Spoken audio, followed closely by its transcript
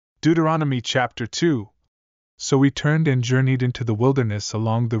Deuteronomy Chapter 2. So we turned and journeyed into the wilderness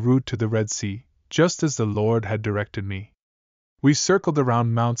along the route to the Red Sea, just as the Lord had directed me. We circled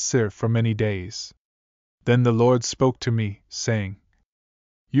around Mount Seir for many days. Then the Lord spoke to me, saying,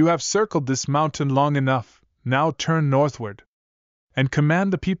 "You have circled this mountain long enough, now turn northward. And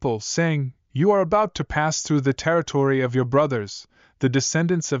command the people, saying, You are about to pass through the territory of your brothers, the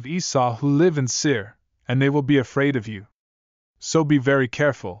descendants of Esau who live in Seir, and they will be afraid of you. So be very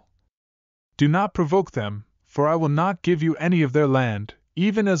careful. Do not provoke them, for I will not give you any of their land,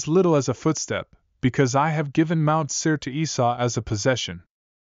 even as little as a footstep, because I have given Mount Seir to Esau as a possession.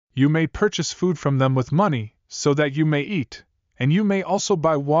 You may purchase food from them with money, so that you may eat, and you may also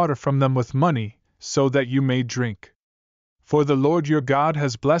buy water from them with money, so that you may drink. For the Lord your God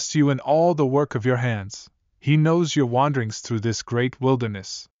has blessed you in all the work of your hands. He knows your wanderings through this great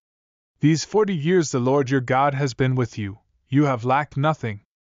wilderness. These 40 years the Lord your God has been with you, you have lacked nothing.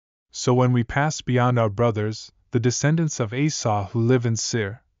 So when we passed beyond our brothers, the descendants of Esau who live in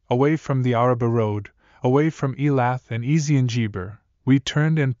Seir, away from the Arabah road, away from Elath and Ezion-geber, we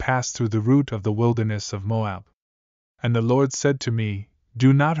turned and passed through the route of the wilderness of Moab. And the Lord said to me,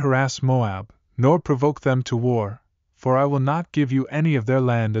 Do not harass Moab, nor provoke them to war, for I will not give you any of their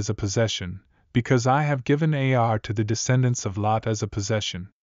land as a possession, because I have given Ar to the descendants of Lot as a possession.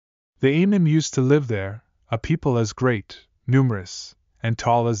 The Emim used to live there, a people as great, numerous, and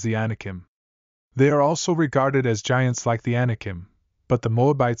tall as the Anakim. They are also regarded as giants like the Anakim, but the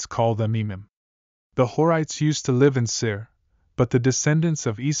Moabites call them Emim. The Horites used to live in Seir, but the descendants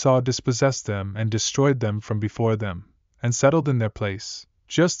of Esau dispossessed them and destroyed them from before them, and settled in their place,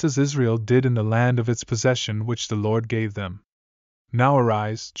 just as Israel did in the land of its possession which the Lord gave them. Now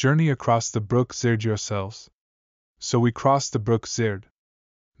arise, journey across the brook Zered yourselves. So we crossed the brook Zered.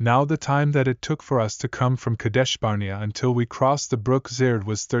 Now the time that it took for us to come from Kadesh-barnea until we crossed the brook Zered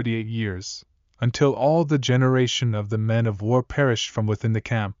was 38 years, until all the generation of the men of war perished from within the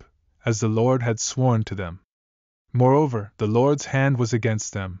camp, as the Lord had sworn to them. Moreover, the Lord's hand was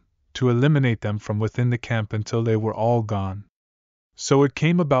against them, to eliminate them from within the camp until they were all gone. So it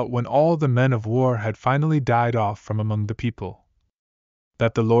came about when all the men of war had finally died off from among the people,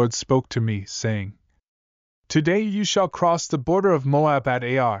 that the Lord spoke to me, saying, Today you shall cross the border of Moab at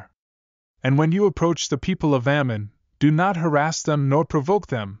Ar. And when you approach the people of Ammon, do not harass them nor provoke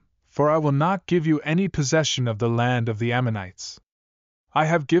them, for I will not give you any possession of the land of the Ammonites. I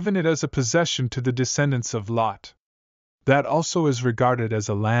have given it as a possession to the descendants of Lot. That also is regarded as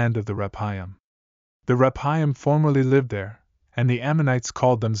a land of the Rephaim. The Rephaim formerly lived there, and the Ammonites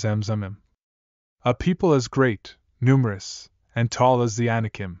called them Zamzummim. A people as great, numerous, and tall as the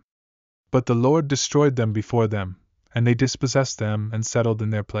Anakim. But the Lord destroyed them before them, and they dispossessed them and settled in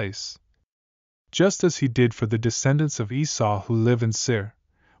their place. Just as he did for the descendants of Esau who live in Seir,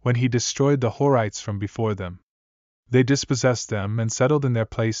 when he destroyed the Horites from before them. They dispossessed them and settled in their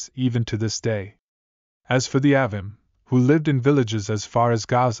place even to this day. As for the Avvim, who lived in villages as far as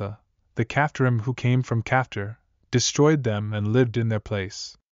Gaza, the Caphtorim who came from Caphtor, destroyed them and lived in their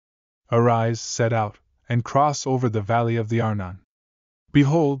place. Arise, set out, and cross over the valley of the Arnon.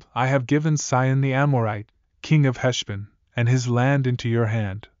 Behold, I have given Sihon the Amorite, king of Heshbon, and his land into your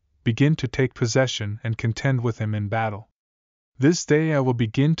hand. Begin to take possession and contend with him in battle. This day I will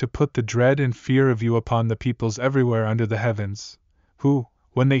begin to put the dread and fear of you upon the peoples everywhere under the heavens, who,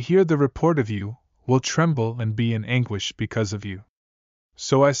 when they hear the report of you, will tremble and be in anguish because of you.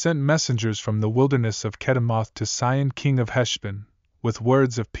 So I sent messengers from the wilderness of Kedemoth to Sihon king of Heshbon, with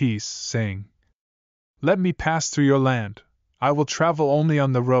words of peace, saying, Let me pass through your land. I will travel only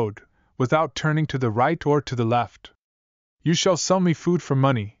on the road, without turning to the right or to the left. You shall sell me food for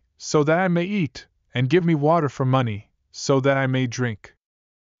money, so that I may eat, and give me water for money, so that I may drink.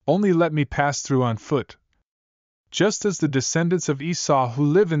 Only let me pass through on foot. Just as the descendants of Esau who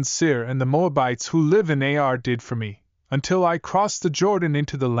live in Seir and the Moabites who live in Ar did for me, until I crossed the Jordan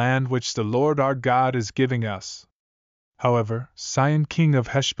into the land which the Lord our God is giving us. However, Sihon king of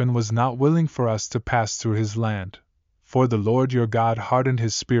Heshbon was not willing for us to pass through his land. For the Lord your God hardened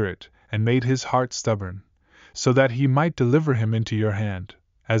his spirit, and made his heart stubborn, so that he might deliver him into your hand,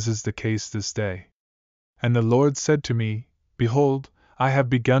 as is the case this day. And the Lord said to me, Behold, I have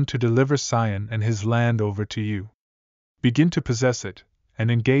begun to deliver Sihon and his land over to you. Begin to possess it, and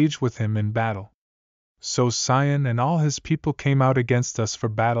engage with him in battle. So Sihon and all his people came out against us for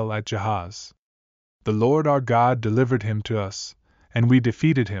battle at Jahaz. The Lord our God delivered him to us, and we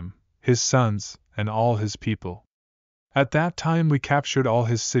defeated him, his sons, and all his people. At that time we captured all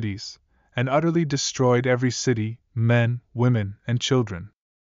his cities, and utterly destroyed every city, men, women, and children.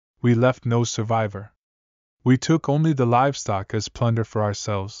 We left no survivor. We took only the livestock as plunder for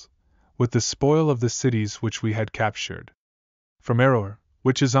ourselves, with the spoil of the cities which we had captured. From Aroer,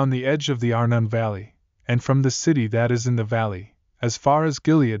 which is on the edge of the Arnon valley, and from the city that is in the valley, as far as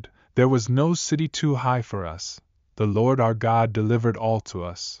Gilead, there was no city too high for us. The Lord our God delivered all to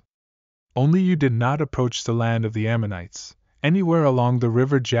us. Only you did not approach the land of the Ammonites, anywhere along the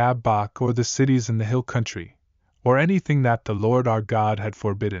river Jabbok or the cities in the hill country, or anything that the Lord our God had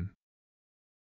forbidden.